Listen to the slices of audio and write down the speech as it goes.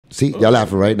See, y'all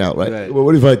laughing right now, right? Right. Well,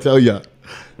 what if I tell y'all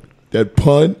that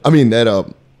pun? I mean that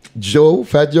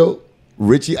Fat Joe,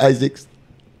 Richie Isaacs,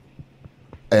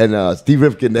 and Steve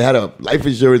Rifkin, they had a life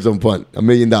insurance on Pun, $1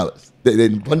 million.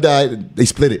 Then Pun died, they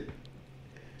split it.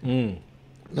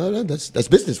 No, that's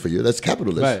business for you. That's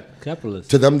capitalist. Right, capitalist.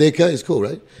 To them, they care. It's cool,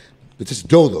 right? But this is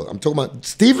Joe, though. I'm talking about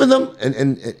Steve and them,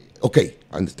 and okay,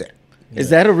 I understand. Is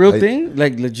that a real thing?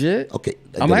 Like legit? Okay.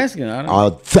 I'm asking. I don't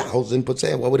know.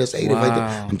 1,000%. Why would I say it?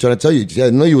 Wow. I'm trying to tell you. I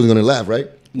know you wasn't going to laugh, right?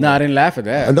 No, I didn't laugh at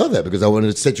that. I know that because I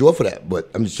wanted to set you up for that. But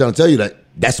I'm just trying to tell you that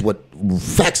that's what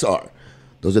facts are.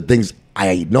 Those are things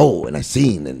I know and I've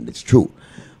seen, and it's true.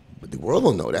 But the world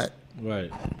don't know that. Right.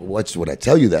 But watch when I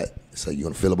tell you that. So you're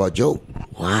going to feel about Joe.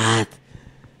 What?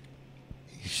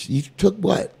 He took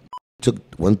what?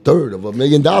 Took 1/3 of $1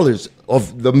 million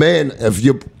of the man of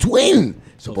your twin,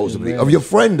 supposedly. Of your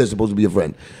friend that's supposed to be a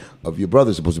friend. Of your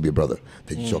brother supposed to be a brother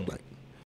that you choke like.